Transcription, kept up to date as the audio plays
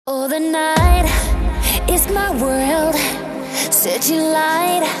Oh, the night is my world, searching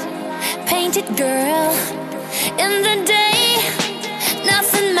light, painted girl. In the day,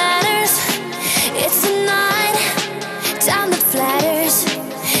 nothing matters. It's the night, time that flatters.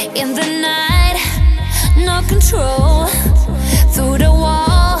 In the night, no control. Through the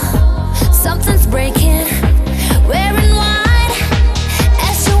wall, something's breaking. Wearing white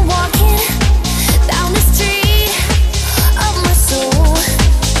as you're walking down the street of my soul.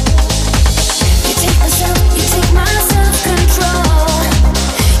 You take myself, you take my self-control.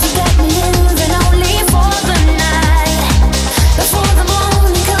 You got me living only for the night. Before the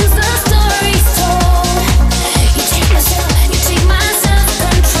morning comes, the story's told. You take myself, you take my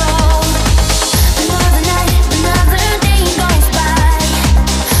self-control. Another night, another day goes by.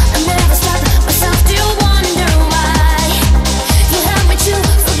 I never stop myself to wonder why. You help me to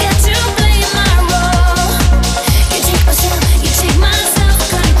forget to play my role. You take myself, you take my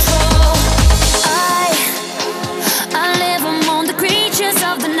self-control. I live among the creatures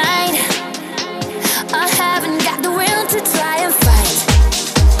of the night. I haven't got the will to try and fight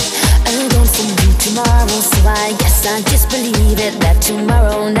against a new tomorrow, so I guess I just believe it that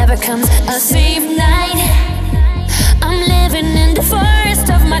tomorrow never comes. A safe night. I'm living in the forest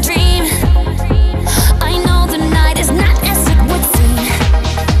of my dream. I know the night is not as it would seem.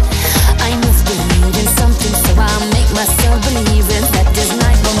 I must believe in something, so I'll make myself believe in that this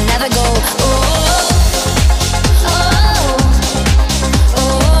night will never go. Oh, oh,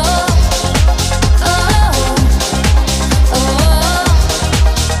 oh, oh,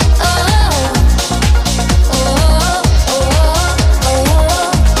 oh,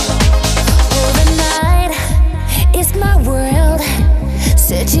 oh, the night is my world,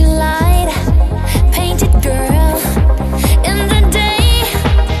 searching light, painted girl. In the day,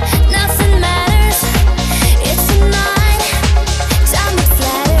 nothing matters. It's the night, time that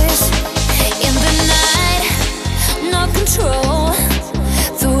flatters. In the night, no control.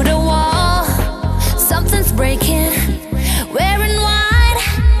 Through the wall, something's breaking. Wearing white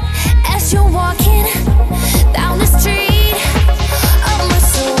as you're walking down the street of my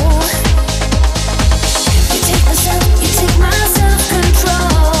soul. You take myself, you take my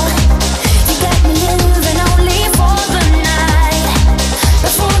self-control. You got me living only for the night.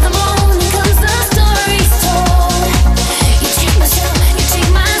 Before the morning comes, the story's told. You take myself, you take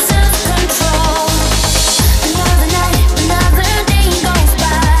my self-control. Another night, another day goes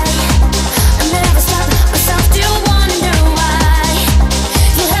by. I never stop myself to wonder why.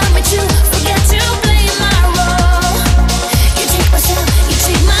 You help me to forget to play my role. You take myself, you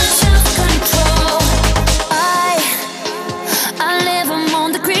take my self-control. I live among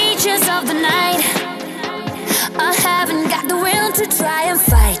the creatures of the night. I haven't got the will to try and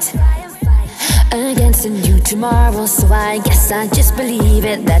fight against a new tomorrow, so I guess I just believe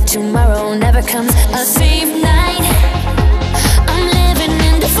it that tomorrow never comes. A safe night. I'm living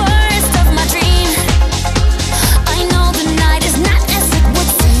in the forest